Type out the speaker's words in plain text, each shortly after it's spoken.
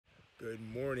Good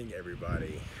morning,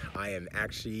 everybody. I am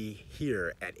actually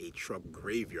here at a truck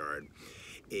graveyard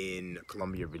in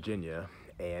Columbia, Virginia.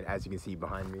 And as you can see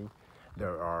behind me,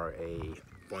 there are a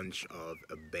bunch of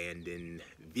abandoned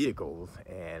vehicles.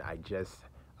 And I just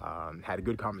had a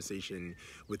good conversation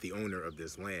with the owner of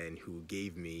this land who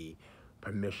gave me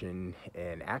permission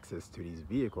and access to these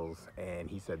vehicles. And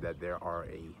he said that there are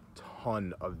a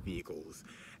ton of vehicles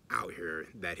out here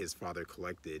that his father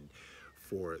collected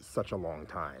for such a long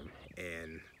time,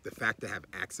 and the fact to have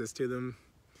access to them,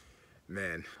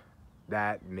 man,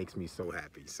 that makes me so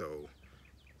happy. So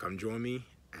come join me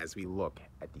as we look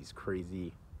at these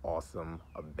crazy, awesome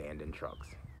abandoned trucks.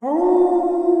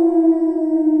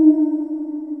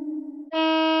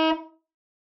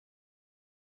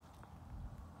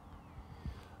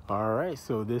 All right,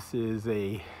 so this is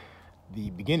the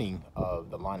beginning of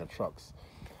the line of trucks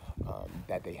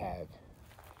that they have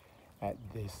at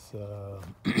this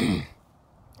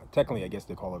technically I guess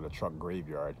they call it a truck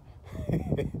graveyard.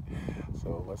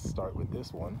 So let's start with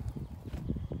this one.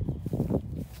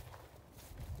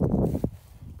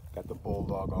 Got the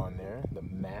Bulldog on there, the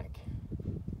Mack,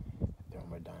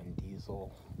 Thermodyne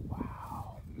diesel.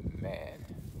 Wow, man.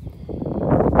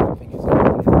 The thing is, I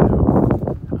would like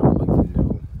to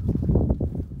know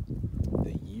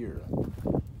the year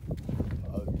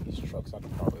of these trucks. I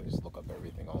could probably just look up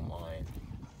everything online.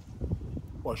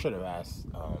 Well, I should have asked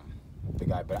the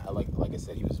guy, but like I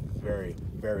said, he was very,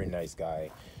 very nice guy.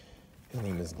 His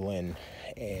name is Glenn,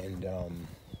 and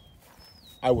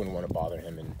I wouldn't want to bother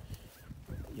him and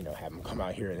have him come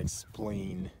out here and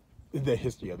explain the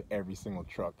history of every single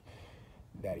truck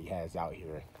that he has out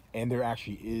here. And there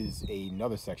actually is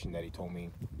another section that he told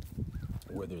me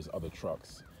where there's other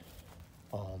trucks,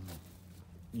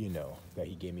 that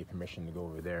he gave me permission to go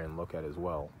over there and look at as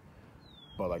well.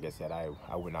 But like I said, I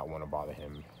would not want to bother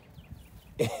him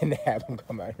and have him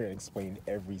come out here and explain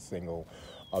every single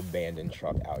abandoned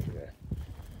truck out here.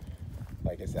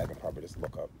 Like I said, I can probably just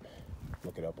look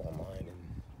it up online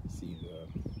and see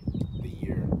the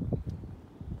year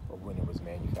of when it was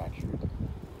manufactured.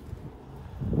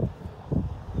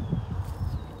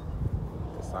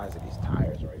 The size of these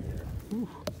tires right here. Whew.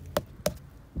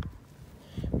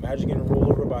 Imagine getting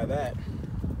rolled over by that.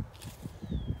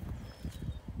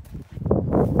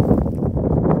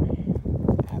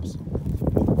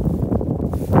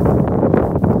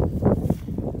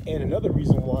 And another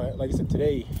reason why, like I said,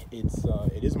 today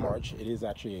it is March. It is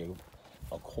actually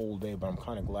a cold day, but I'm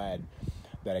kind of glad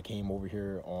that I came over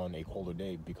here on a colder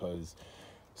day, because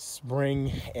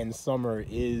spring and summer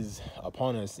is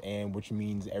upon us, and which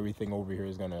means everything over here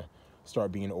is gonna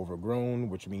start being overgrown,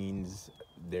 which means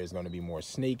there's gonna be more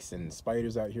snakes and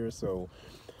spiders out here. So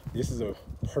this is a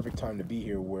perfect time to be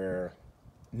here where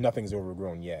nothing's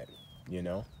overgrown yet,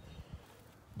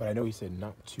 But I know he said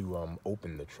not to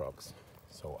open the trucks,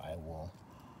 so I will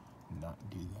not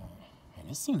do that. And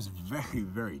it seems very,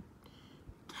 very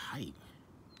tight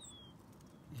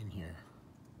in here.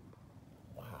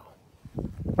 Wow.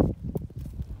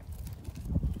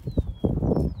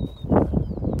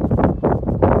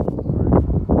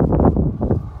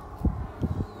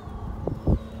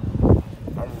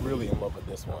 I'm really in love with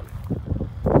this one.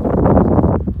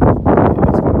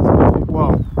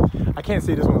 Well, I can't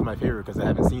say this one's my favorite because I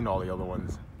haven't seen all the other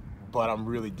ones, but I'm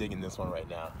really digging this one right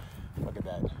now. Look at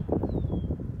that.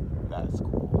 That's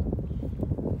cool.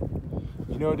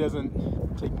 It doesn't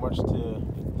take much to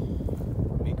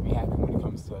make me happy when it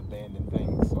comes to abandoned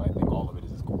things, so I think all of it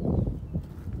is cool.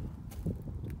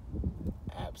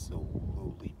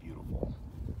 Absolutely beautiful.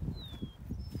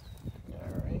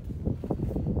 Alright.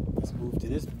 Let's move to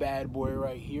this bad boy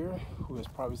right here, who has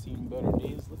probably seen better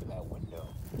days. Look at that window.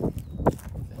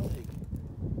 What the hell?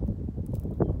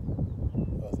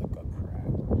 That was like a crack.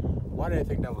 Why did I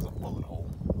think that was a bullet hole?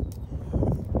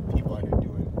 People out here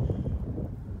doing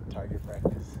target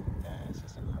practice. Nah, it's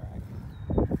just a crack.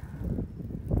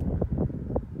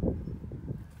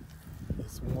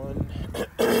 This one,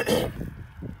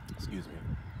 excuse me,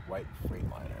 white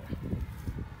Freightliner.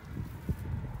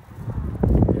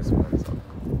 This one's a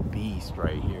beast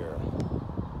right here.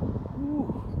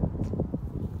 Woo.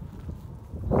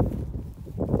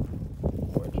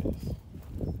 Gorgeous.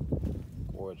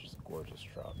 Gorgeous, gorgeous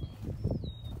truck.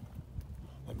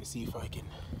 Let me see if I can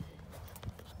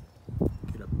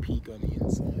get a peek on the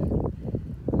inside.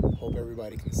 Hope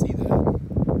everybody can see that.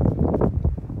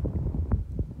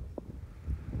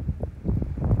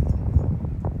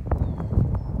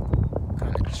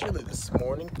 Kind of chilly this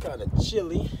morning. Kind of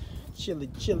chilly. Chilly.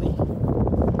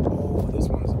 Oh, this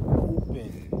one's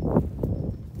open.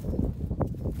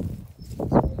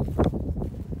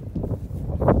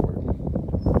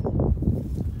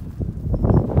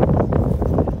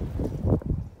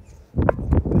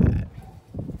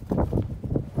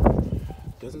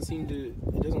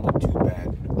 it doesn't look too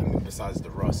bad. I mean, besides the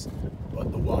rust,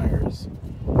 but the wires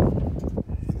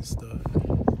and stuff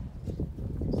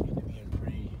seem to be in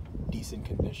pretty decent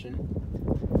condition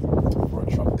for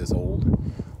a truck this old.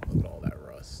 Look at all that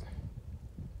rust.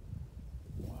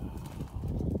 Wow.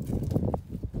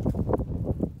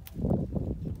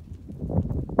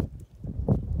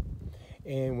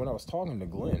 And when I was talking to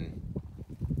Glenn,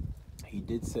 he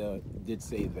did say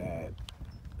that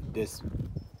this,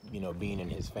 you know, being in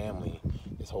his family,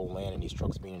 this whole land and these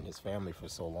trucks being in his family for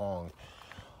so long,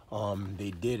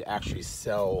 they did actually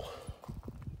sell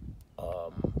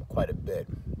quite a bit.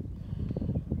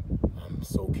 I'm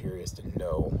so curious to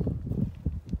know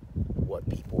what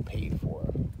people paid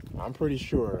for. I'm pretty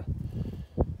sure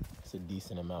it's a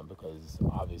decent amount because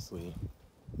obviously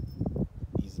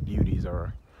these beauties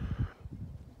are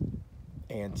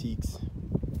antiques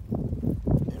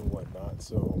and whatnot,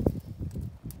 so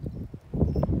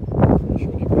I'm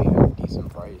sure they paid a decent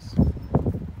price.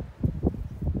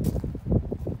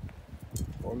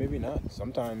 Or maybe not.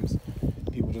 Sometimes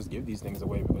people just give these things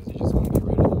away because they just want to get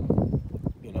rid of them,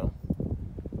 you know,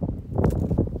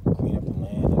 clean up the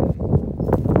land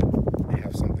and they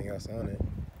have something else on it.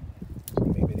 So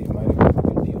maybe they might have got a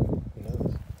good deal. Who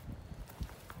knows?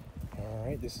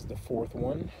 Alright, this is the fourth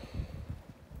one.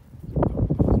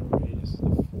 This is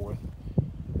the fourth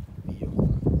vehicle.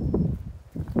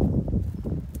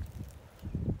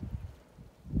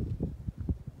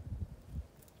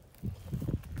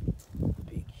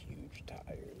 Big, huge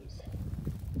tires.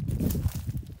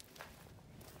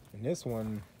 And this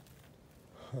one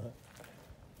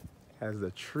has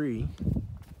a tree.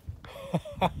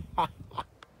 I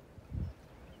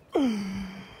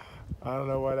don't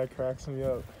know why that cracks me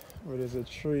up, but there's a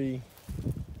tree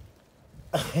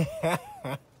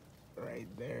right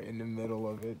there in the middle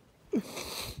of it.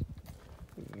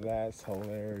 That's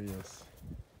hilarious.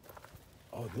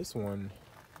 Oh, this one,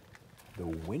 the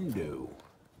window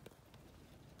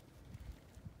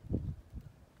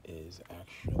is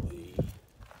actually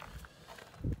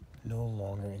no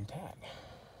longer intact.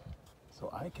 So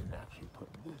I can actually put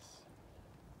this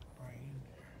right in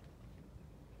there.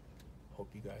 Hope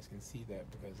you guys can see that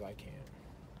because I can't.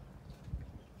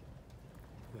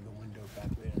 Put the window back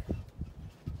there.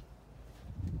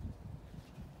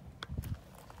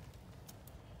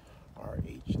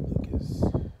 R.H. Lucas.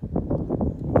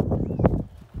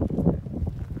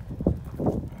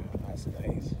 That's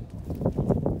nice.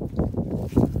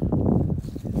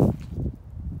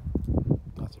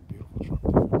 That's a beautiful truck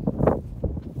too.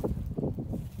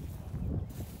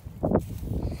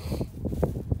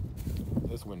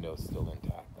 This window's still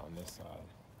intact on this side.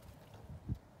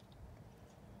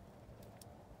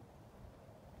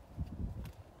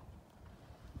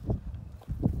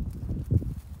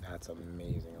 That's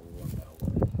amazing. I love that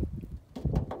one.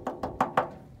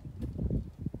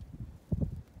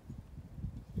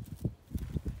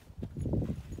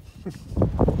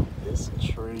 This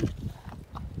tree.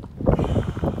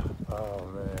 Oh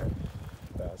man,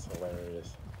 that's hilarious.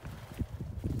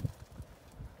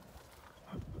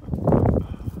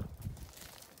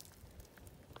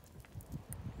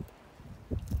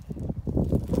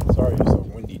 Sorry, it's a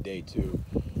windy day too,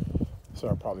 so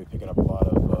I'm probably picking up a lot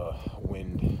of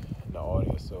wind in the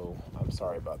audio, so I'm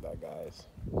sorry about that, guys.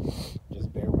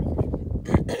 Just bear with me.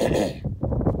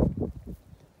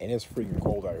 And it's freaking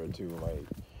cold out here too, like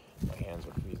my hands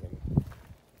are freezing.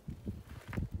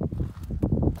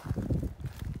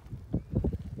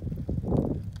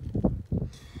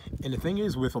 And the thing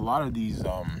is, with a lot of these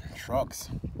trucks,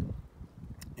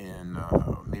 and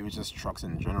maybe just trucks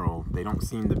in general, they don't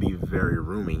seem to be very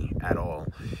roomy at all.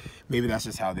 Maybe that's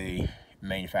just how they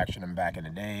manufactured them back in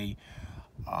the day.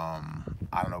 I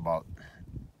don't know about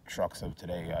trucks of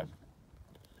today.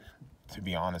 To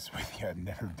be honest with you, I've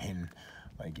never been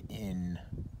like in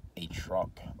a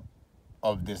truck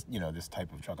of this, you know, this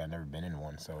type of truck. I've never been in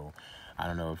one, so I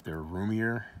don't know if they're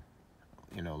roomier,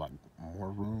 you know, like more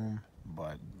room,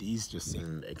 but these just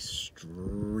seem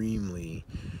extremely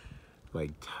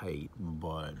like tight.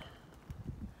 But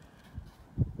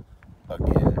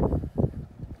again,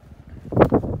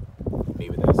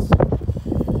 maybe that's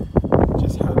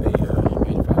just how they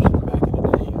manufactured them back in the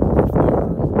day, or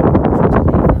if they're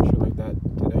manufactured like that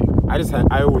today.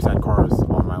 I always had cars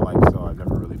all my life, so I've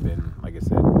never really been, like I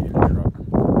said, in a truck.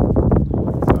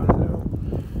 So I don't know,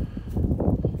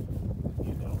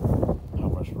 you know, how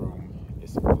much room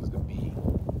is supposed to be.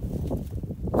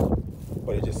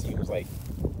 But it just seems like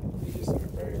they just seem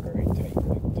very, very tight,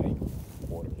 like tight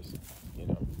quarters, you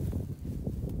know.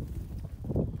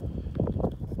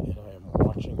 And I am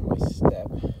watching my step,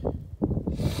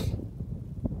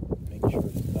 make sure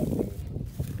there's nothing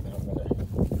that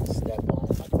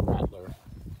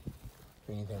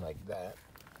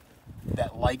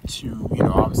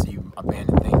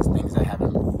abandoned things that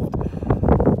haven't moved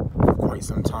for quite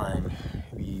some time.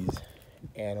 These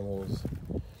animals,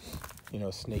 you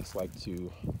know, snakes like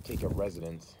to take up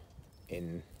residence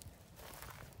in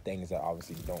things that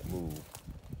obviously don't move.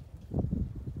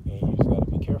 And you just gotta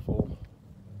be careful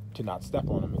to not step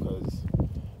on them because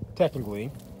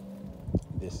technically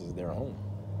this is their home.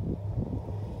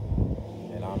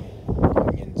 And I'm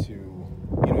going into,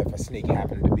 you know, if a snake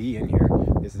happened to be in here,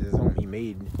 this is his home. He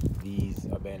made these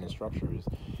abandoned structures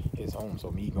his home.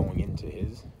 So me going into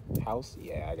his house,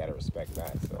 yeah, I gotta respect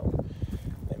that. So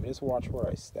let me just watch where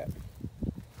I step.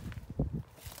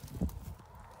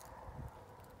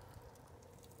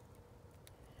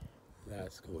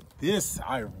 That's cool. This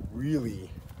I really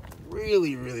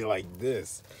like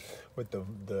this with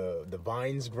the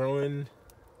vines growing.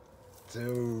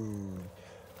 Dude,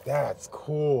 that's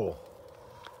cool.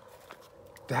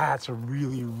 That's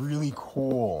really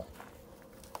cool.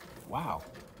 Wow.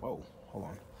 Whoa, hold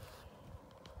on.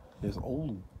 There's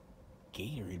old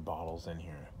Gatorade bottles in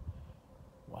here.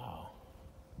 Wow.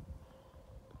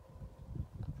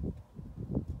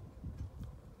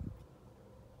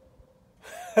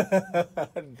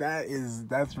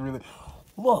 That's really,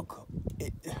 look,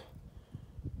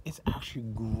 it's actually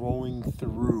growing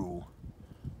through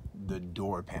the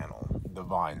door panel, the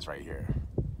vines right here.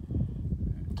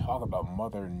 Talk about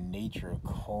Mother Nature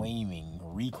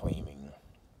reclaiming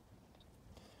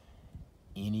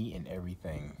any and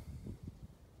everything.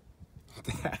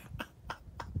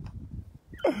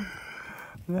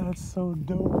 That's so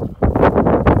dope.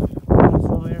 That's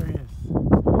hilarious.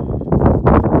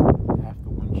 Half the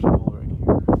windshield right here.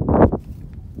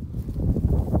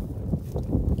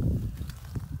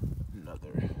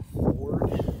 Another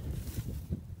Ford.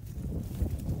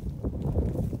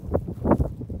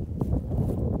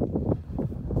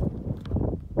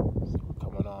 So we're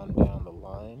coming on down the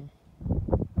line.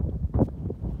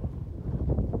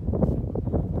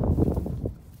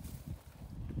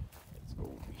 Let's go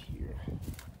over here.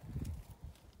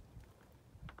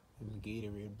 Them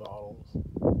Gatorade bottles.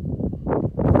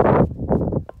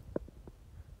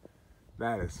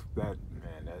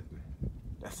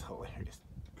 That's hilarious.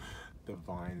 The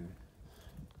vine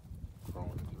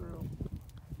growing through.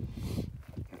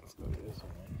 Let's go to this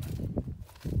one.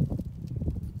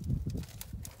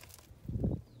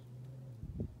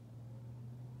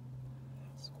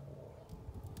 That's cool.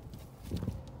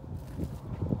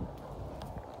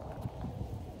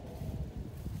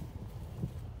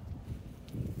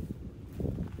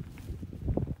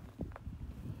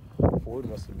 Ford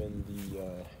must have been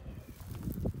the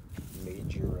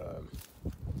major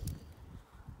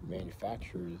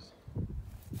manufacturers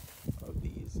of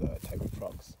these type of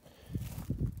trucks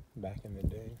back in the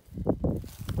day.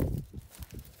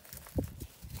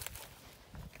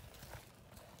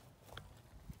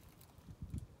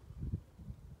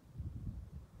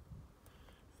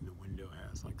 The window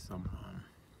has like some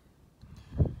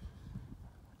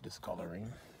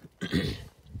discoloring.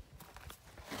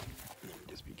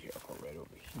 Just be careful right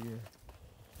over here.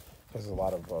 There's a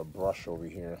lot of brush over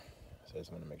here, so I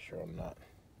just want to make sure I'm not,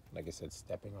 like I said,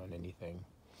 stepping on anything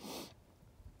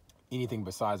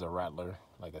besides a rattler,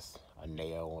 like a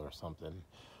nail or something,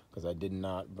 because I did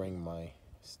not bring my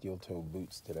steel toe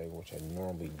boots today, which I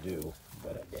normally do,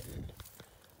 but I didn't.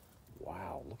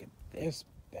 Wow, look at this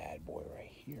bad boy right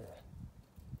here.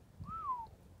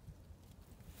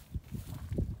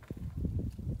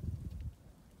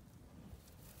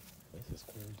 This is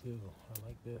cool too. I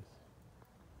like this.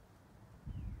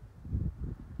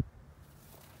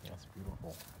 That's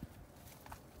beautiful.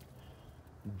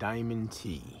 Diamond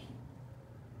T.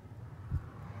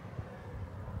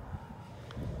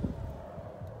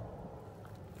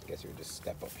 Guess you'll just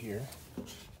step up here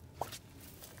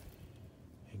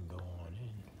and go on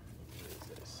in. What is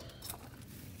this?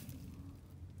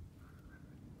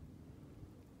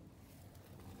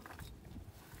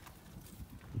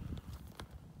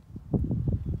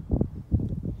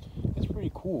 It's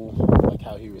pretty cool, like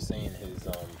how he was saying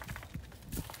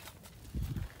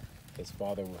his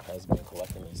father has been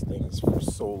collecting these things for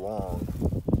so long,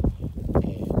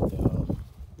 and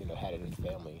you know, had it in the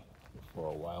family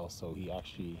for a while, so he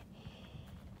actually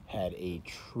had a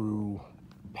true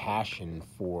passion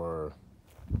for,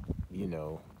 you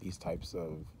know, these types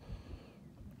of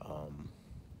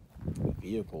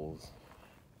vehicles,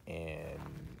 and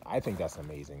I think that's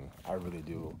amazing. I really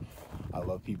do. I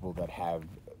love people that have,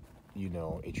 you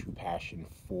know, a true passion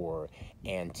for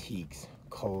antiques,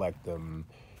 collect them,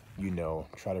 you know,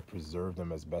 try to preserve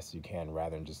them as best you can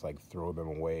rather than just like throw them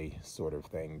away sort of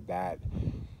thing. That,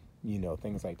 you know,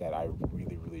 things like that I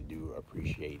really do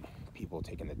appreciate people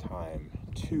taking the time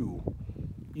to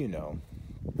you know,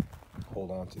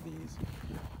 hold on to these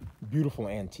beautiful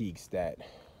antiques that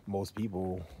most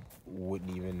people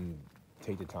wouldn't even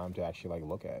take the time to actually like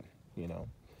look at, you know.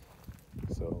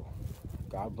 So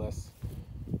God bless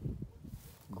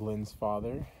Glenn's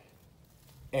father,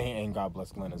 and God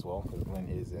bless Glenn as well, because Glenn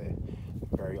is a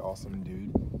very awesome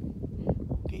dude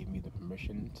who gave me the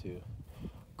permission to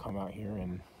come out here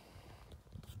and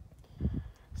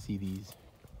see these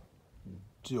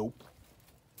dope,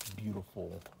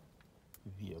 beautiful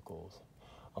vehicles.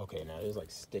 Okay, now there's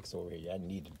like sticks over here. I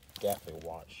need to definitely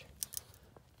watch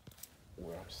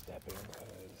where I'm stepping, because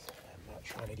I'm not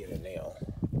trying to get a nail.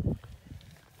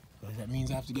 Because that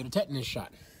means I have to get a tetanus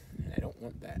shot, and I don't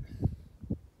want that.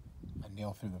 A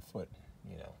nail through the foot,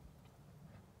 you know.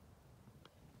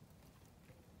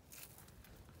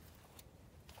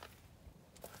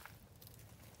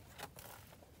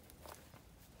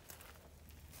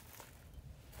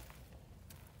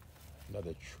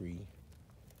 Another tree.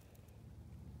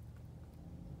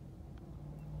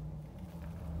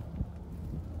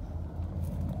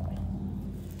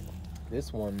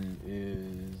 This one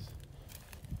is,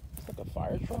 it's like a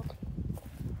fire truck.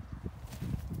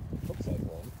 Looks like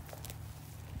one.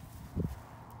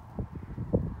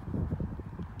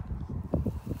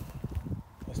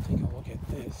 Let's take a look at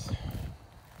this.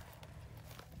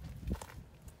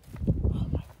 Oh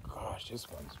my gosh, this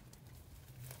one's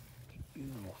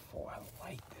beautiful. I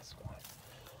like this one.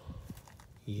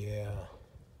 Yeah.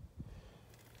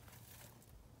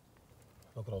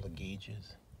 Look at all the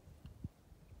gauges.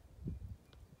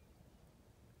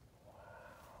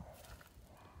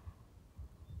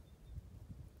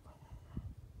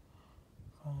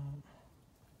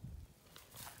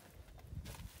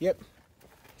 Yep.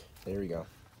 There we go.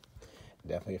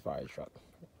 Definitely a fire truck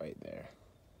right there.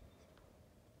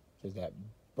 There's that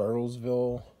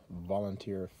Burrillsville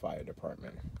Volunteer Fire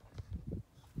Department.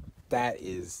 That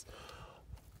is...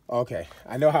 Okay,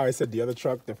 I know how I said the other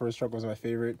truck, the first truck was my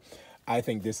favorite. I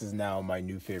think this is now my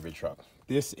new favorite truck.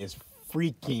 This is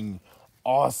freaking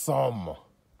awesome.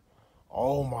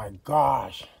 Oh my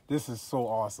gosh, this is so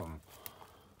awesome.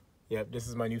 Yep, this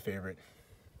is my new favorite.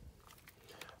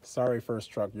 Sorry,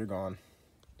 first truck, you're gone.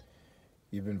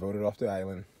 You've been voted off the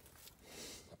island.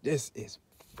 This is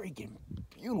freaking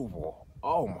beautiful.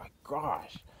 Oh my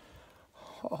gosh.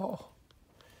 Oh.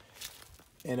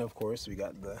 And of course, we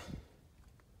got the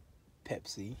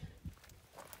Pepsi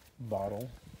bottle.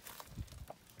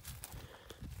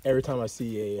 Every time I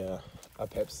see a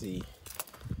Pepsi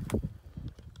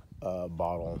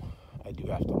bottle, I do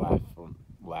have to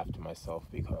laugh to myself,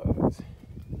 because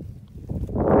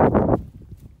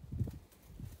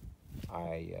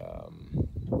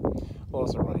well,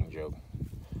 it's a running joke.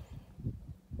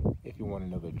 If you want to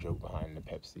know the joke behind the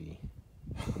Pepsi,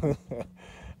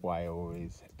 why I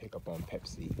always pick up on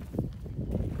Pepsi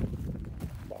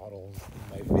bottles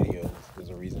in my videos, there's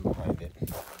a reason behind it.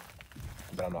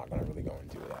 But I'm not going to really go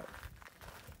into that,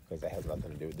 because that has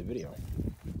nothing to do with the video.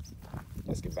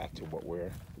 Let's get back to what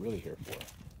we're really here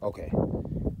for. Okay,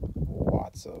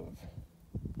 lots of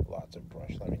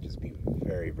brush. Let me just be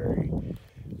very, very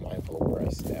mindful of where I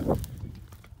step.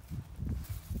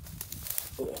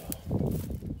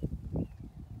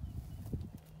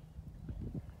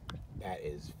 That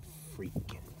is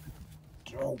freaking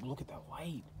dope. Look at that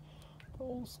light. The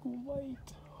old school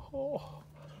light. Oh,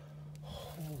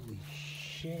 holy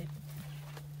shit.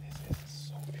 This is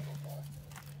so beautiful.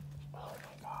 Oh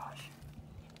my gosh.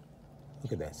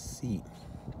 Look at that seat.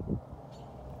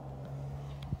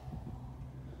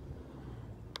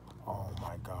 Oh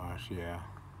my gosh, yeah.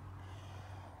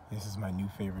 This is my new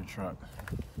favorite truck.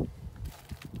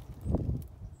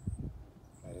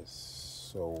 That is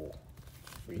so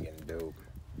freaking dope.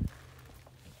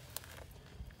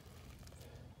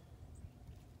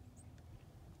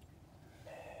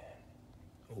 Man.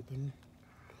 Open,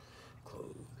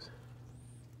 close.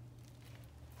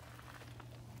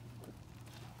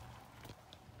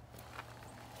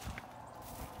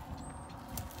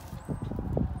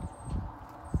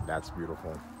 That's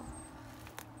beautiful.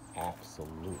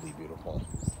 Absolutely beautiful.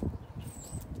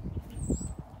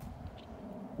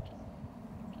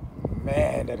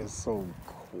 Man, that is so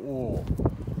cool.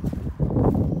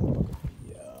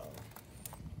 Yeah.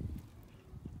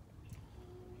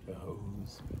 The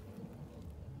hose.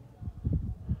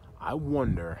 I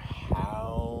wonder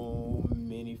how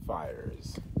many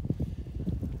fires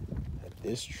that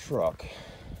this truck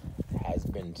has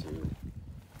been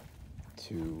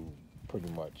to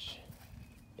pretty much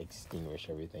extinguish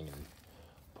everything and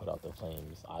put out the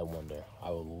flames. I wonder. I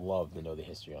would love to know the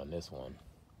history on this one.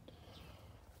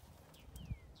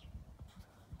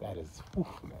 That is,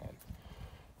 oof, man.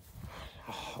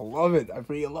 I love it. I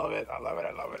freaking love it. I love it.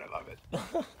 I love it. I love it.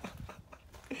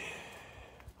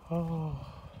 Oh,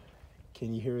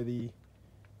 can you hear the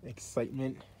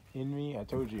excitement in me? I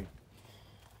told you.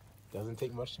 Doesn't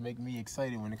take much to make me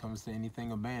excited when it comes to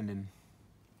anything abandoned.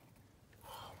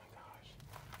 Oh my gosh.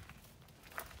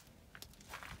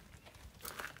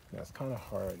 Now it's kind of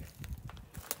hard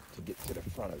to get to the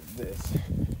front of this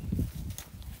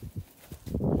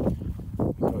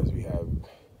because we have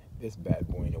this bad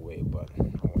boy in the way, but I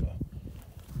want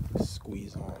to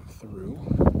squeeze on through.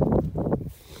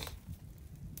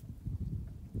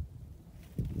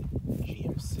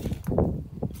 GMC.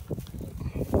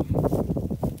 Okay.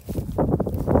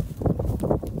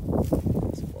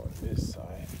 Let's go on this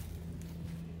side.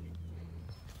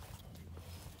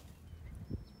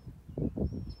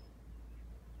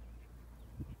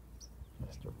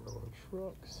 That's the row of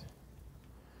trucks.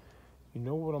 You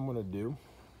know what I'm gonna do?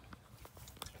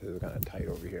 This is kind of tight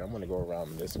over here. I'm gonna go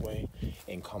around this way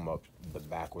and come up the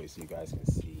back way so you guys can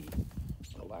see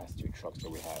the last two trucks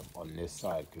that we have on this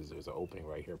side, because there's an opening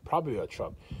right here. Probably a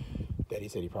truck that he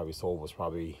said he probably sold was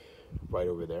probably right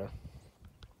over there.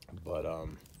 But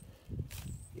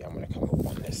yeah, I'm gonna come up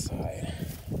on this side.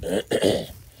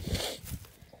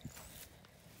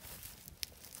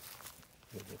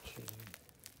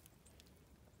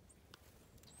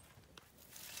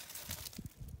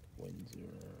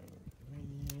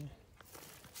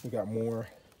 We got more.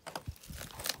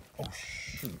 Oh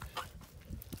shoot.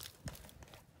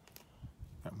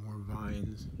 Got more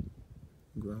vines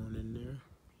growing in there.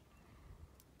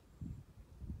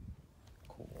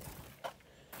 Cool.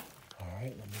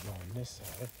 Alright, let me go on this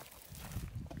side.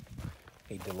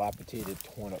 A dilapidated,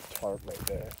 torn up tarp right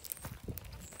there.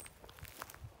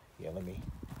 Yeah, let me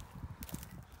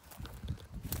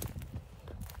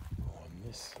go on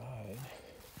this side.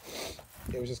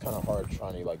 It was just kind of hard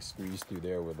trying to like squeeze through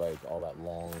there with like all that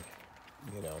long,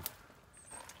 you know,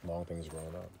 long things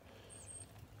growing up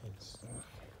and stuff.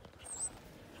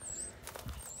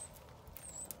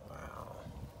 Wow.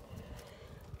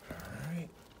 All right.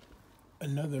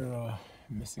 Another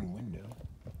missing window.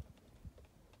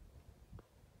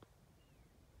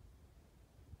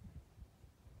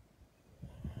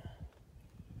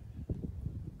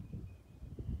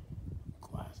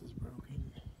 Glass is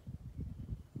broken.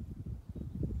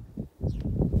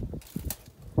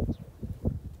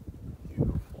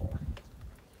 Beautiful.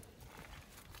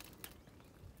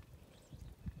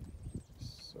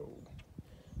 So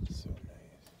nice.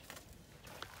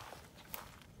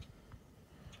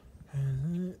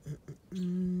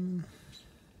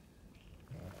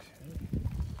 Okay.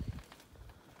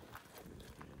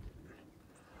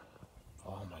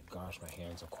 Oh my gosh, my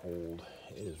hands are cold.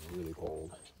 It is really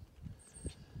cold.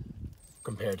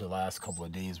 Compared to the last couple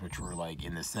of days, which were like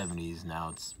in the 70s, now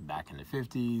it's back in the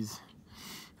 50s.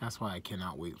 That's why I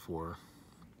cannot wait for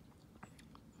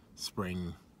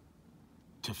spring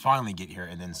to finally get here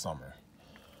and then summer.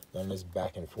 Then this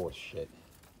back and forth shit.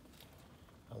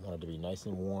 I want it to be nice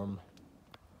and warm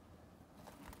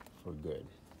for good,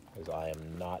 because I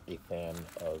am not a fan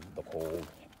of the cold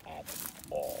at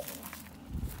all.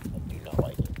 I do not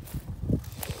like it.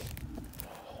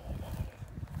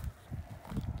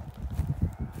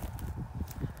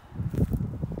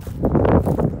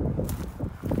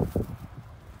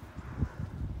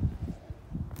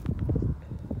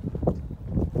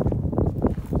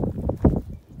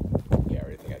 Yeah,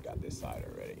 I think I got this side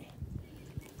already.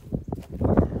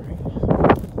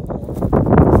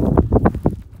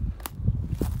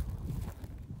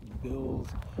 Bill's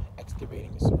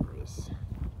Excavating Service.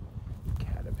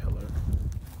 Caterpillar.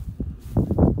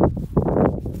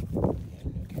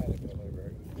 And the Caterpillar,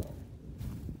 very well.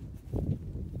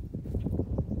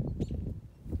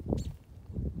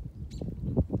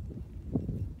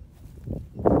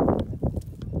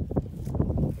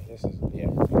 This is, yeah,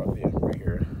 right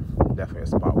here. Definitely a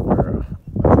spot where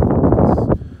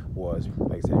was.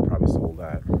 Like I said, he probably sold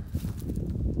that.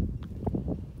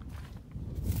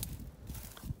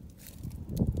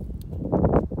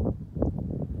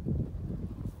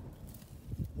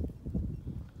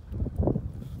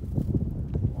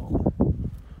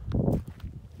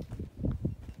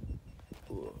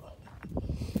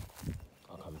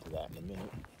 I'll come to that in a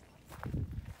minute.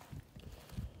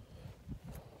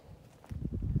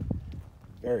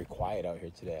 Very quiet out here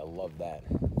today. I love that.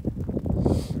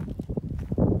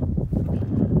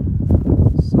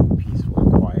 So peaceful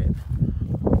and quiet.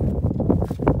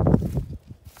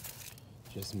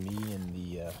 Just me and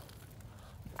the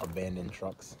abandoned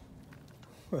trucks.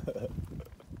 That's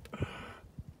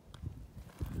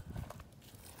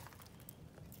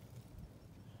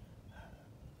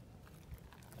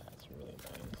really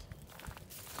nice.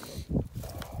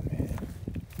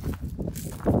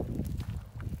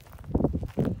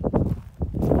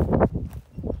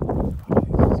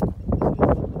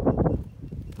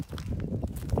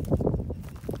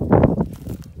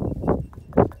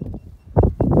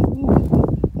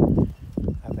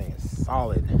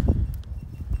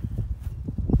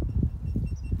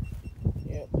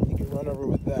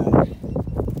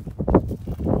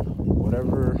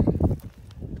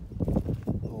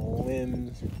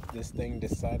 thing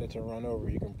decided to run over,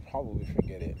 you can probably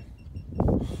forget it.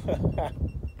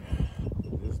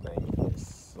 This thing is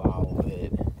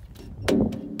solid.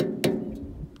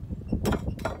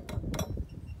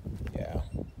 Yeah.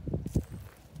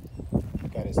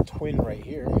 Got his twin right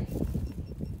here.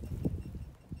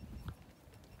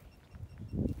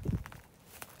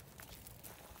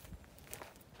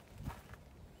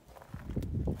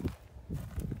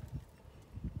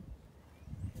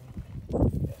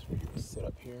 That's where you would sit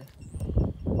up here,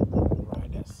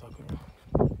 ride that sucker.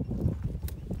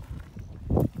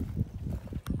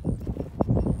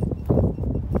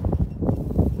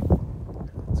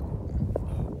 That's cool.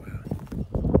 Oh wow.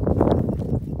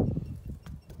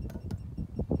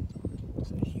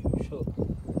 It's a huge hook.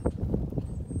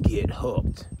 Get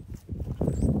hooked.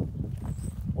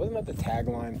 Wasn't that the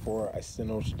tagline for I Still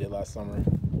Know What You Did Last Summer?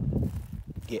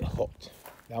 Get hooked.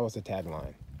 That was the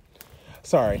tagline.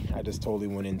 Sorry, I just totally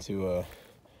went into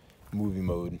movie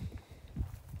mode.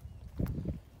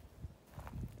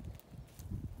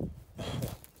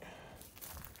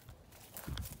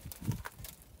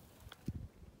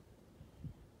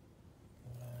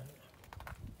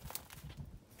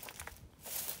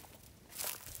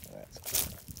 That's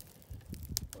cool.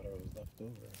 Whatever was left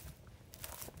over.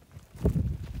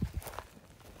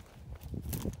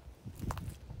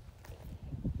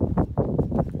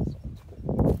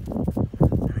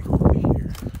 Let me go over here.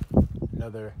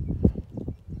 Another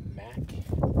Mac.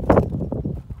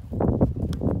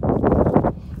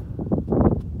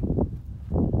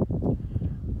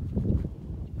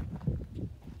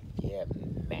 Yeah,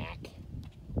 Mac.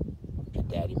 A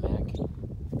Daddy Mac.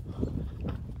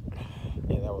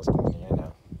 Yeah, that was corny, I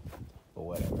know. But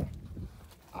whatever.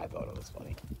 I thought it was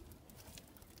funny.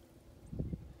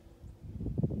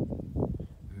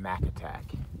 Mac Attack.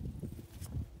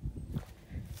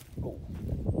 Oh.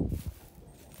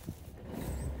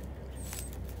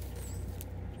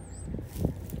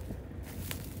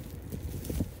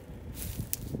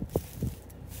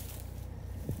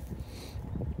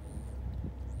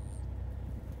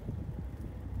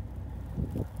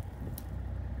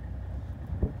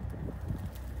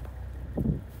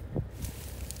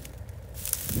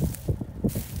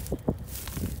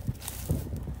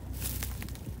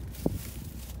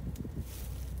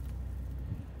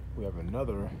 We have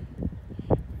another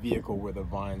vehicle where the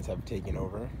vines have taken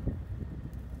over.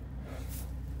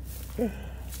 I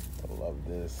love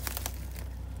this.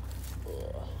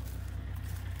 Ugh.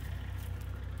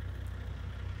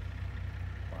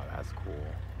 Wow, that's cool.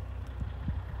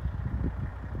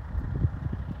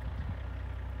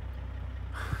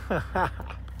 I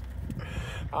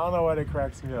don't know why it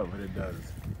cracks me up, but it does.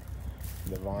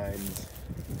 The vines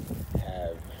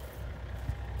have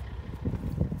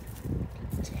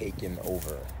taken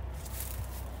over.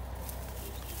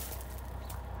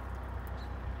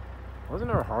 Wasn't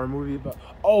there a horror movie about...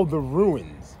 Oh, The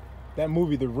Ruins. That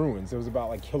movie, The Ruins. It was about,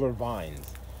 like, killer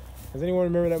vines. Does anyone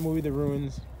remember that movie, The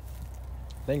Ruins?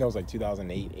 I think it was, like,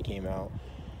 2008 it came out.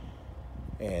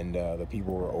 And the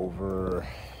people were over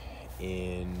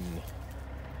in...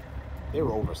 They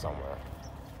were over somewhere.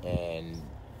 And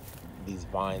these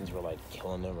vines were, like,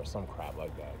 killing them or some crap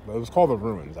like that. But it was called The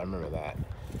Ruins. I remember that.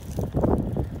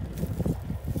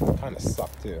 It kind of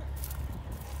sucked, too.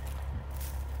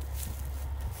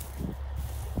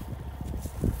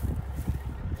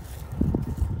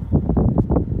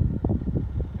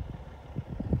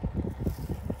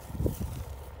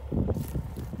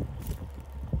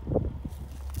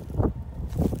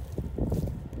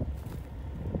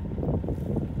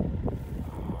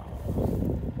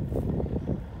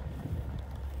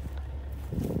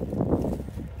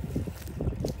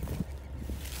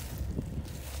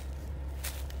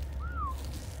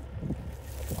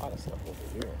 A lot of stuff over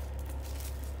here.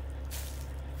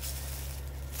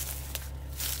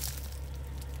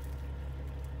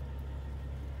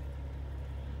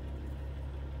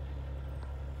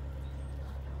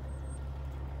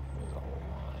 There's a whole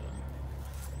line.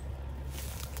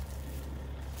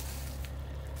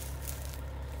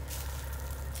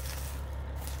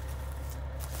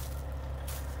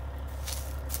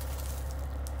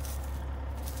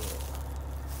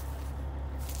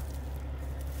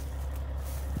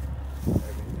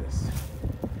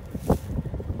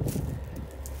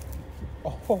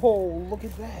 Oh, look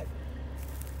at that.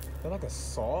 Is that like a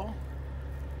saw?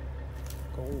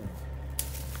 Gold.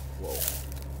 Whoa.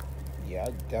 Yeah,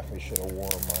 I definitely should have worn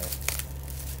my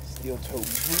steel-toe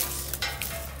boots.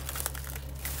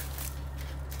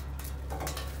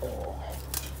 Oh.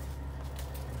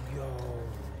 Yo.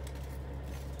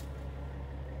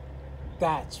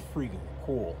 That's freaking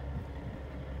cool.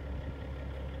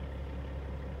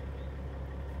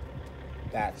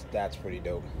 That's pretty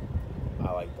dope.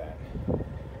 I like that.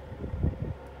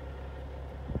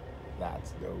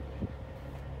 That's dope.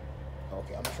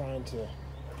 Okay, I'm trying to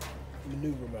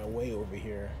maneuver my way over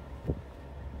here.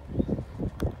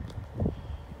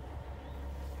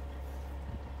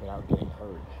 Without getting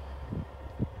hurt.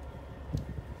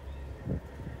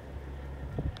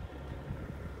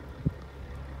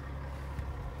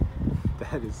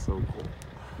 That is so cool.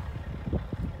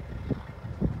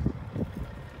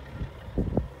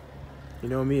 You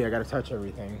know me, I gotta touch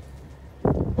everything.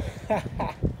 Alright,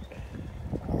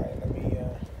 let me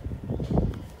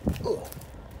ugh.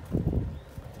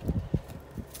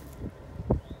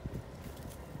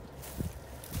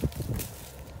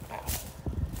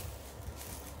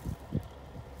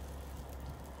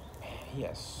 He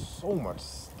has so much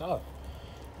stuff.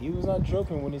 He was not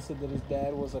joking when he said that his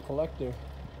dad was a collector.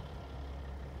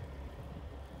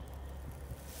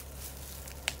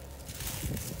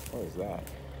 What is that?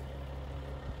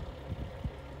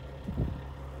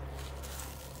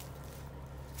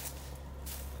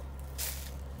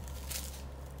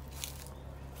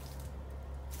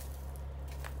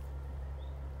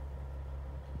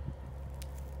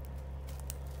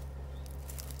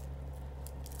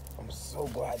 I'm so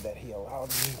glad that he allowed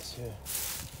me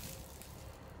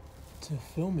to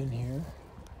film in here.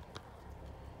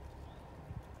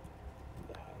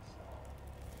 Let's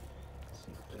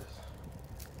see what this.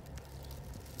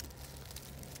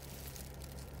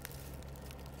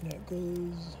 And that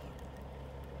goes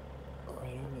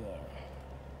right over there.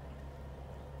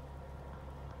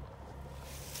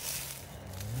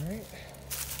 All right.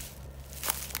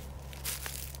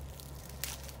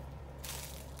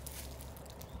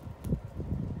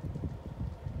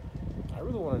 I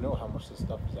really want to know how much this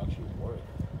stuff is actually worth.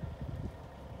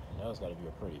 I know it's got to be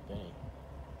a pretty penny.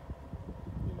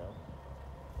 You know?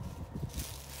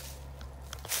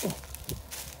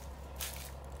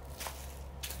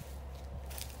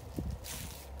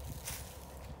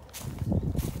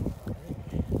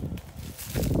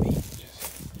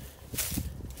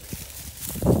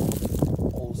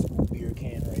 Old school beer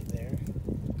can right there.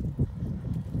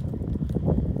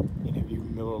 Any of you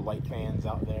Miller Lite fans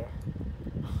out there?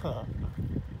 Got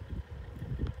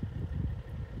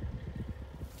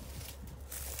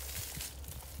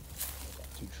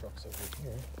 2 trucks over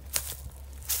here.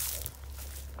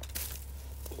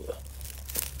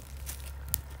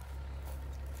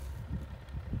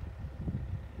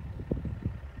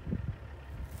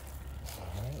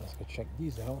 Alright, let's go check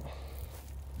these out.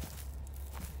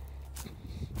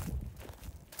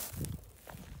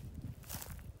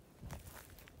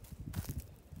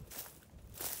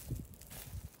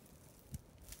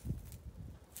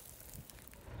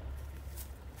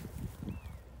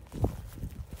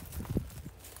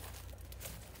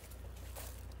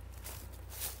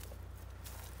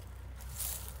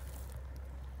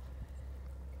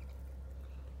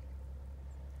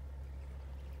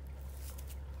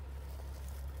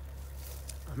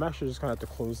 I'm actually just gonna have to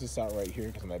close this out right here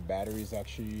because my battery is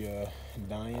actually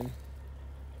dying.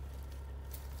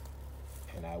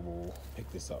 And I will pick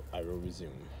this up. I will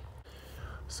resume.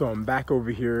 So I'm back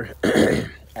over here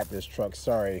at this truck.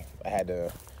 Sorry, I had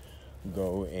to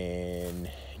go and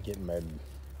get my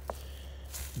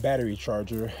battery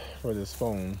charger for this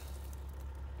phone.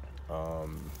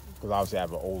 Because obviously I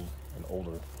have an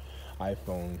older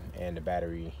iPhone and the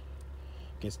battery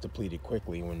gets depleted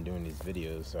quickly when doing these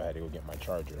videos, so I had to go get my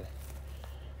charger.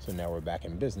 So now we're back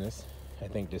in business. I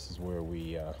think this is where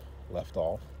we left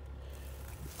off.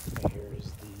 And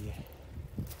here's the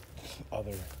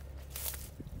other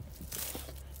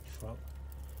truck.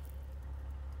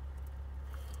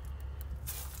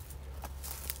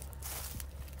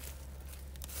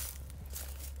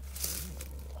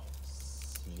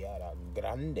 Sierra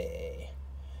Grande.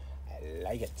 I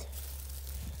like it.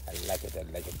 I like it. I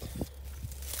like it.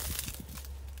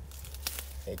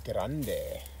 A grande.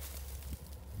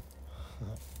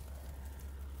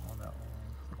 Oh, that one.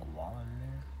 Like a wall in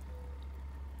there.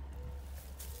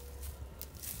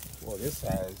 Well, this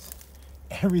has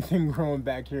everything growing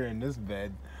back here in this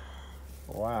bed.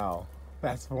 Wow,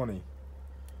 that's funny.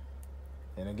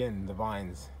 And again, the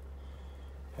vines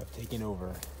have taken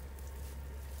over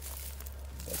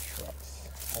the trucks.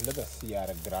 Another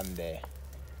Sierra Grande.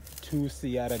 2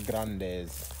 Sierra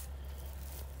Grandes.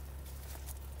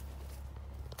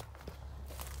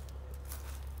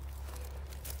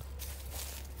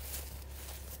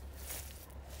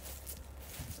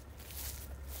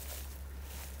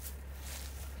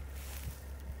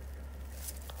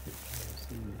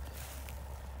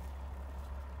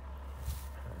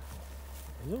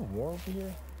 Is there more over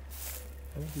here?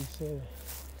 I think he said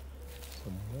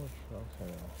some More trucks. I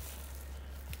know.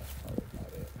 That's probably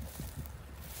about it.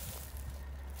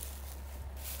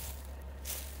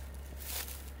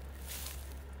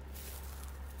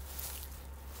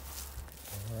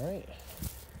 All right.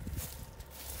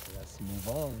 Let's move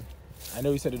on. I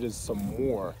know he said there's some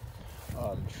more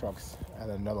trucks at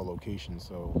another location,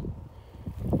 so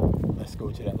let's go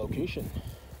to that location.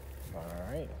 All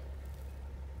right.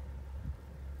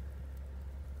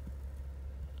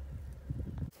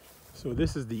 So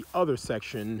this is the other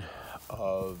section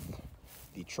of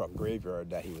the truck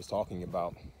graveyard that he was talking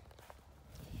about.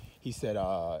 He said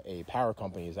a power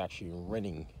company is actually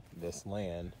renting this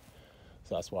land,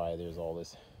 so that's why there's all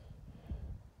this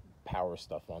power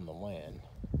stuff on the land.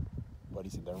 But he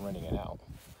said they're renting it out.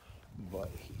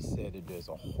 But he said that there's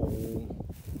a whole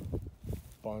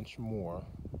bunch more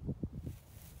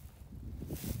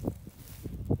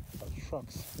of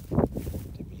trucks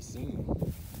to be seen.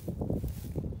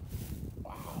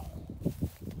 Wow.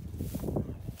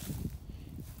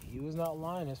 He was not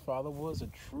lying. His father was a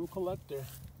true collector.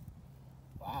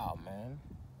 Wow, man.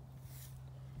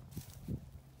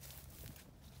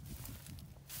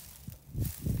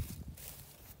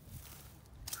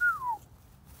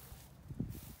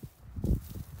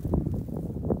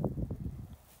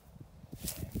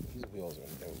 These wheels are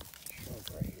no joke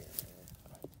right here, man.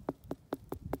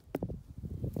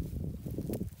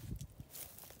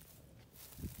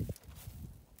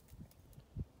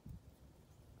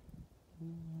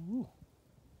 Ooh.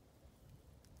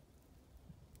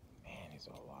 Man, these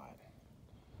are a lot.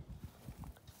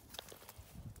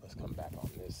 Let's come back on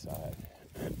this side.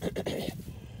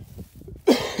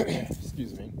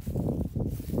 Excuse me.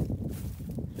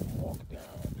 Walk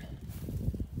down.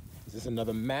 Is this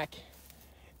another Mack?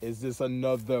 Is this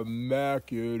another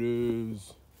Mack? It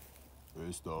is.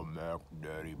 It's the Mack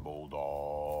Daddy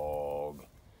Bulldog.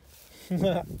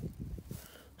 I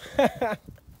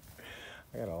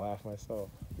gotta laugh myself.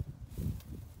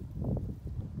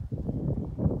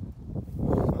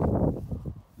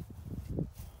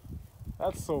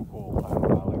 That's so cool. I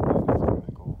like that. That's really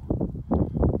cool.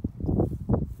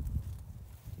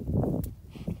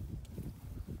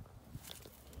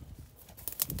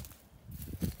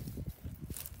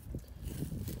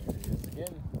 There he is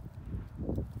again.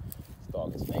 This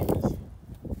dog is famous.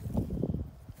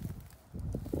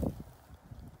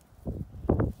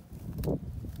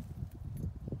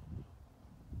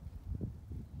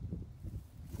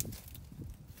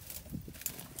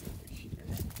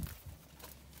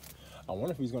 I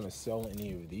wonder if he's going to sell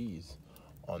any of these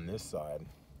on this side,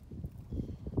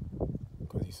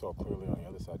 because he saw clearly on the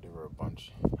other side there were a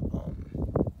bunch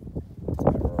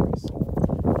that were already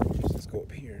sold. Let's just go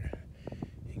up here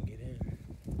and get in.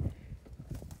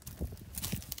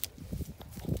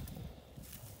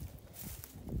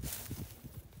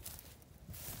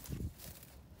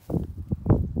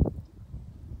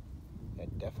 I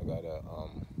definitely got to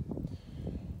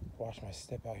watch my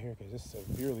step out here because it's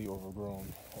severely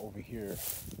overgrown over here,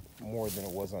 more than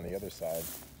it was on the other side.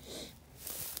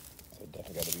 So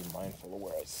definitely got to be mindful of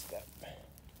where I step.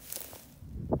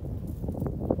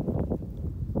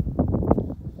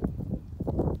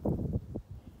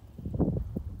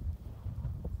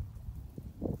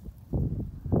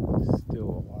 Still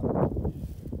a lot of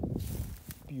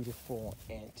beautiful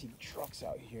antique trucks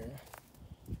out here.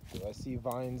 Do I see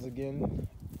vines again?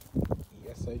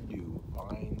 Yes, I do.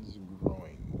 Vines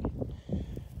growing.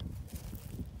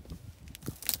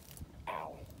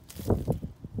 Ow. I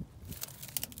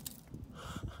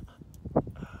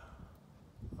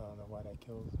don't know why that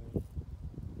kills me.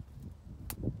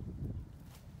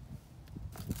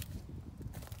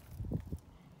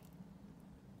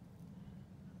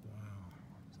 Wow.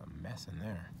 There's a mess in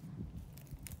there.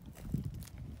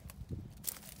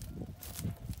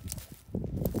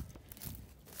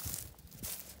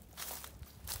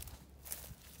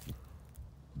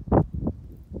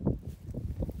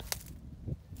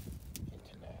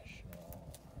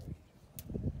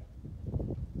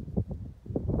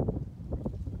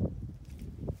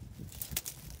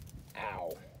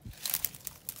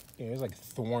 Yeah, there's like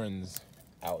thorns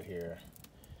out here.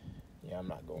 Yeah, I'm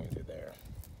not going through there.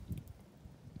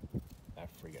 That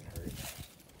freaking hurt.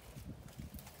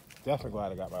 Definitely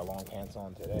glad I got my long pants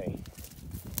on today.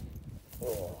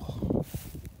 Oh.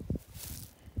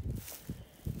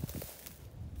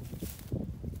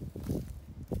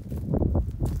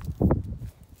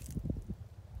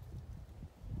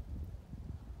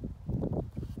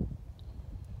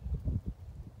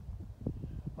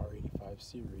 R85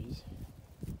 series.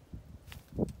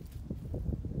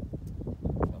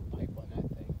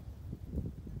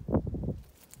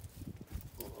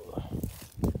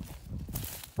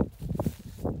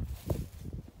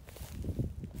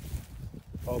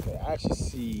 Okay, I actually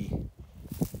see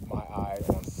my eye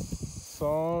on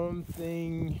something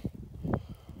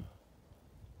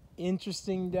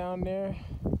interesting down there.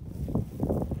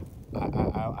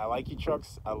 I like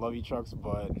E-Trucks. I love E-Trucks,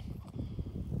 but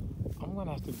I'm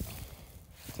gonna have to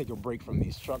take a break from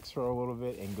these trucks for a little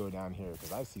bit and go down here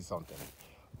because I see something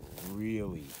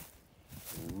really,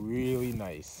 really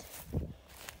nice.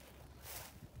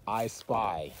 I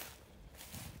spy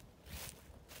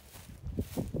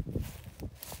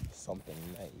something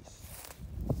nice.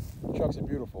 Trucks are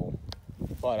beautiful,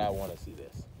 but I want to see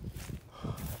this.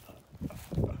 Oh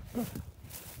my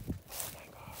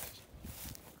gosh.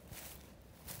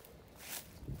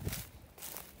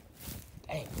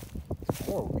 Dang, there's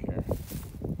more over here.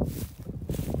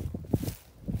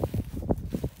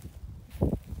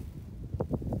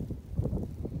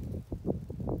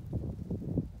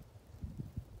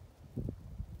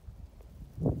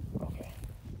 Okay,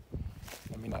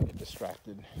 let me not get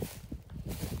distracted.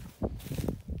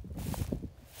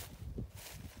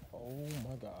 Oh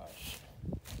my gosh.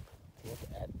 Look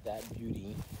at that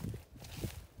beauty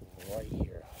right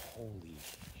here. Holy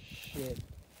shit.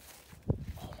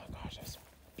 Oh my gosh, that's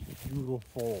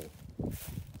beautiful.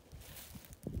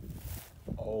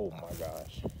 Oh my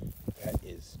gosh. That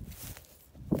is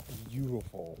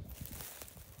beautiful.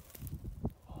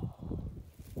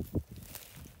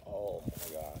 Oh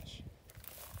my gosh.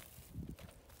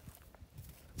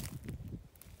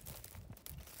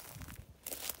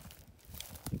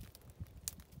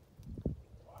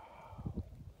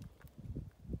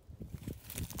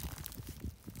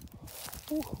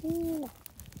 Woohoo!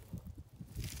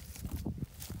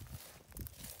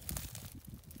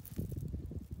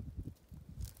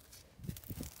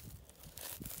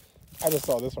 I just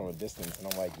saw this from a distance and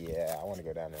I'm like, yeah, I want to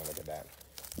go down there and look at that.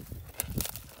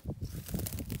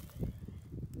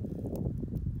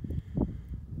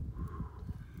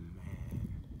 Man.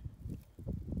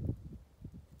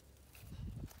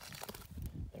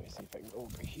 Let me see if I can go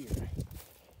over here.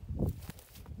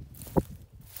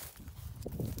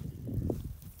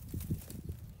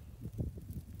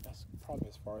 That's probably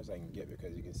as far as I can get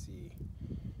because you can see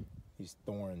these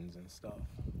thorns and stuff.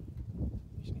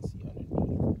 You can see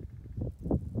underneath.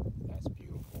 That's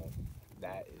beautiful.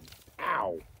 That is,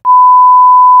 ow!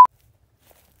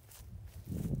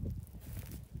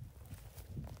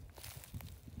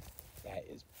 That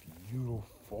is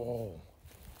beautiful.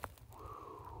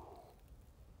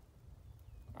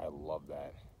 I love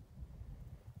that.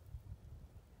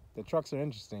 The trucks are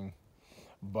interesting,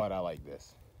 but I like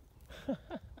this. All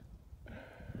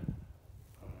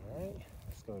right,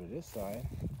 let's go to this side.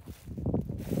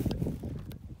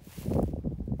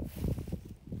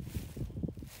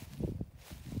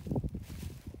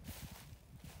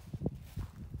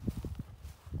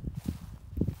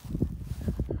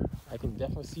 I can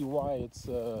definitely see why it's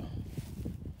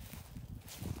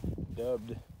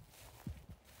dubbed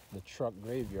the truck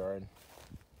graveyard.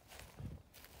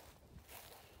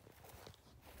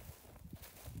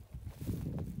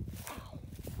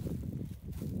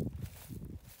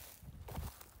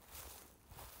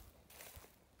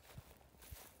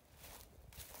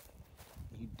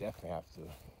 You definitely have to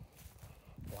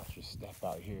watch your step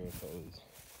out here because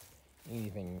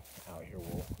anything out here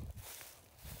will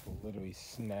literally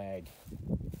snag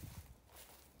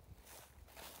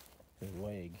your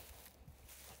leg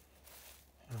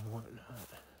and whatnot.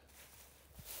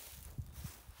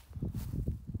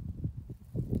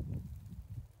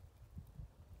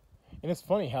 And it's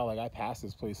funny how like I pass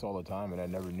this place all the time and I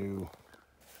never knew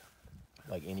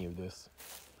like any of this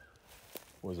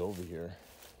was over here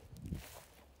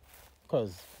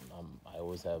because I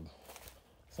always have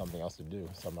something else to do,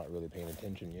 so I'm not really paying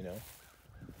attention, you know.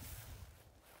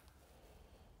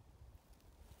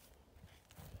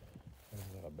 Is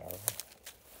that a barrel?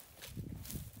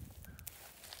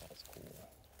 That's cool.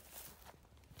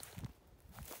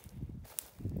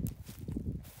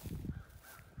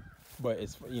 But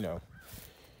it's, you know,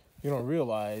 you don't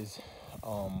realize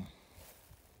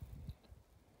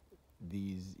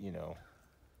these, you know,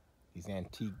 these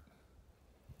antique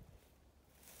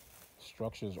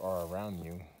structures are around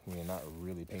you when you're not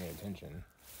really paying attention,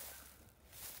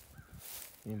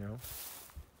 you know.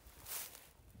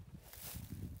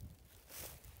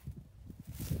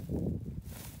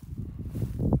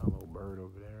 A little bird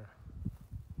over there.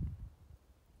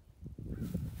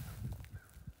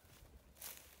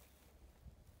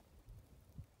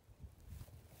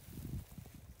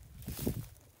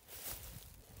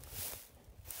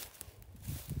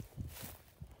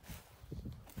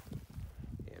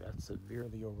 Yeah, that's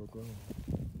severely overgrown.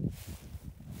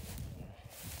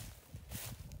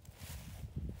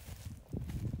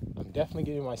 I'm Definitely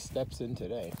getting my steps in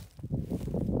today. Let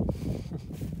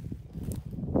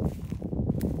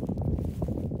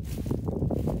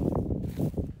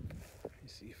me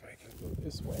see if I can go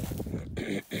this way.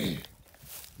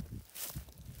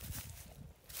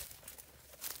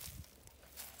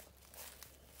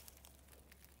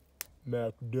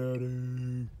 Mac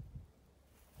Daddy.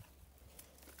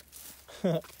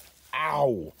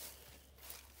 Ow!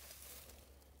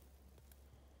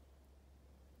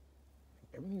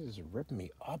 Everything's just ripping me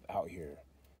up out here.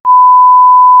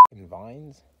 And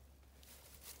vines.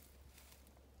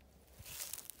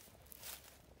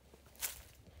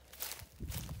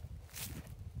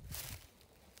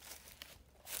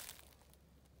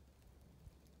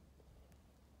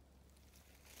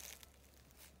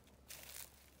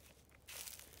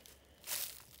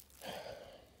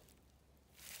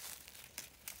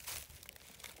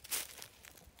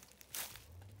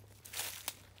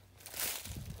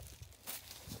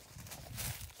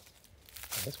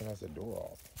 This one has the door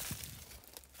off.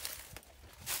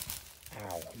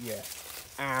 Ow, yeah.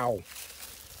 Ow.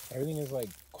 Everything is like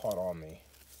caught on me.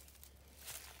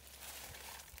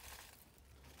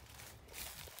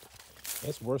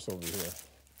 It's worse over here. Let's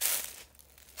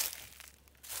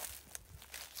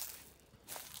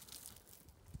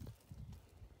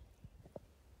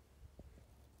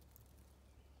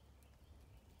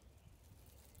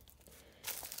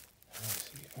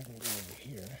see if I can go over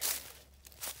here.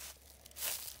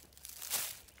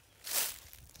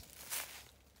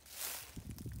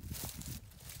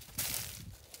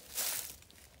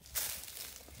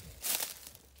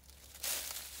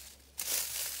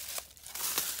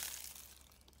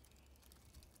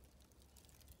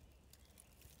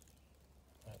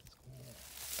 That's cool.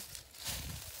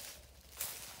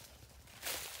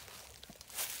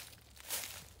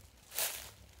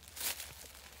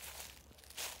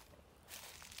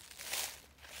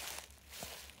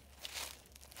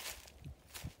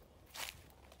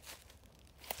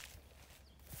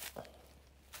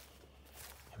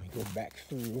 Let me go back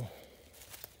through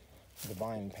the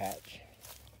vine patch.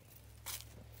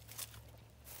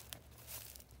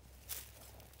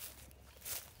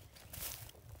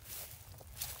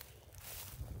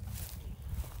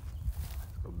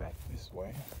 Let's go back this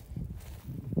way.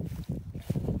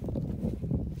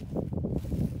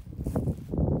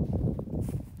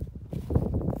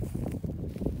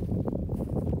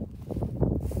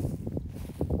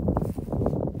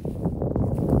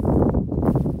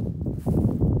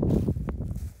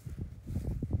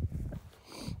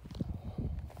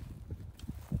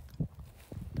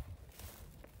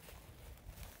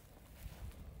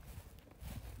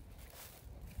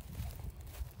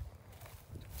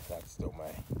 That's still my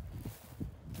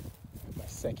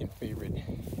second favorite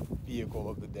vehicle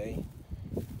of the day.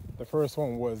 The first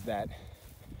one was the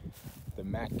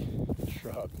Mack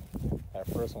truck. That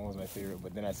first one was my favorite,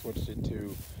 but then I switched it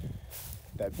to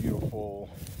that beautiful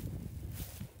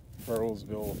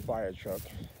Burrowsville fire truck.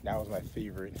 That was my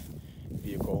favorite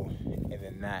vehicle, and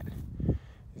then that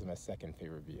is my second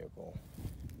favorite vehicle.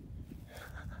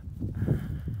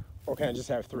 Or can I just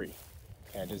have three?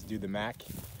 Can I just do the Mack,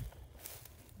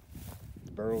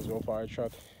 the Burrowsville fire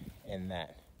truck, and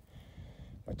that?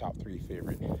 My top three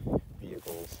favorite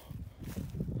vehicles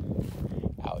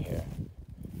out here.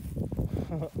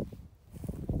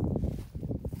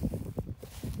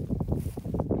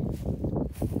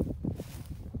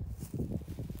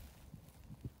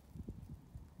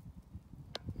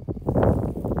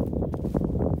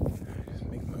 Just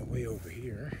make my way over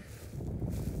here.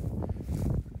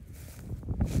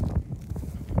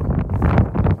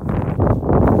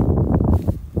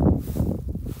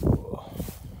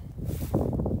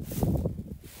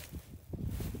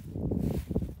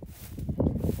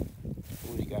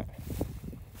 What do you got?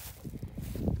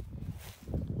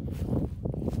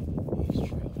 These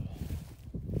trailers.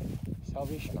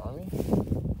 Salvation Army?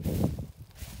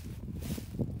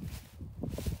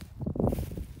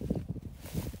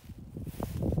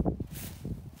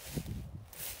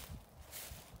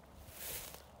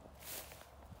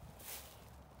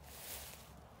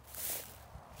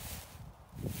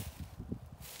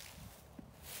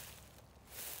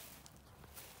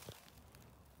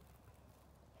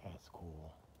 That's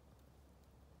cool.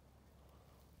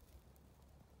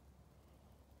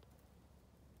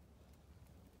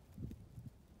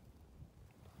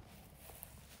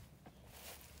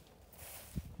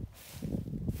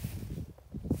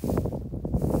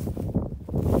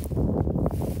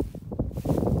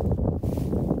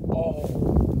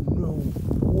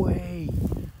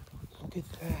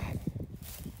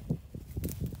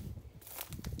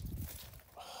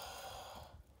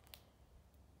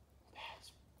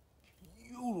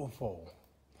 beautiful.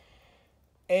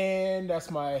 And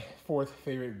that's my fourth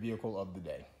favorite vehicle of the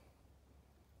day.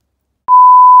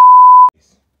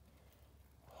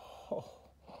 Oh,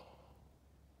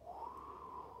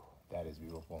 that is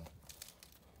beautiful.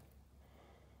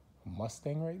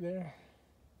 Mustang right there.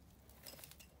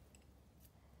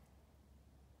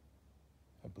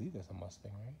 I believe that's a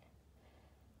Mustang, right?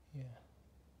 Yeah.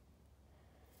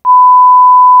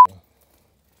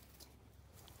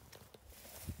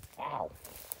 Ow.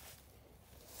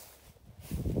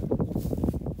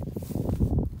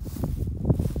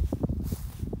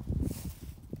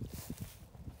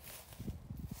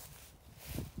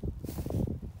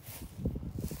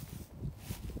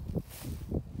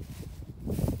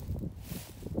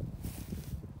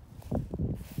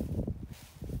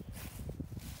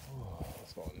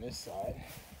 Let's go on this side.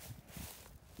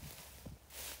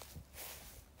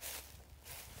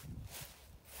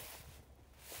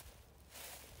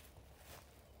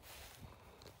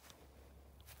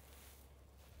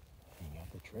 You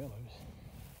got the trailers.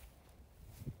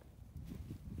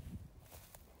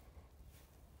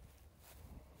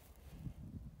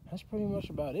 That's pretty much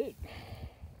about it.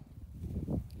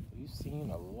 We've seen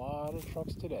a lot of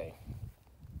trucks today.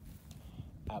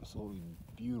 Absolutely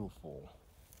beautiful,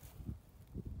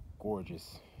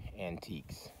 gorgeous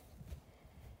antiques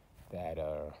that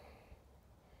are,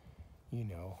 you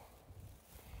know,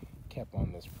 kept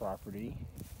on this property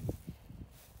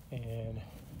and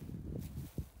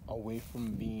away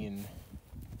from being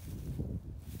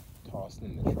tossed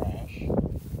in the trash.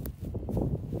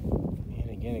 And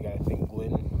again, I gotta thank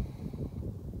Glenn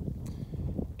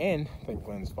and thank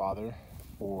Glenn's father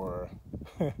for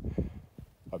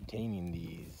obtaining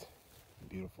these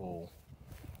beautiful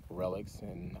relics,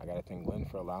 and I gotta thank Glenn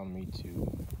for allowing me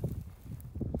to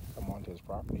come onto his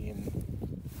property and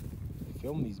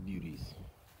film these beauties.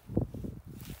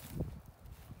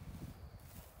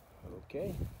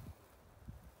 Okay.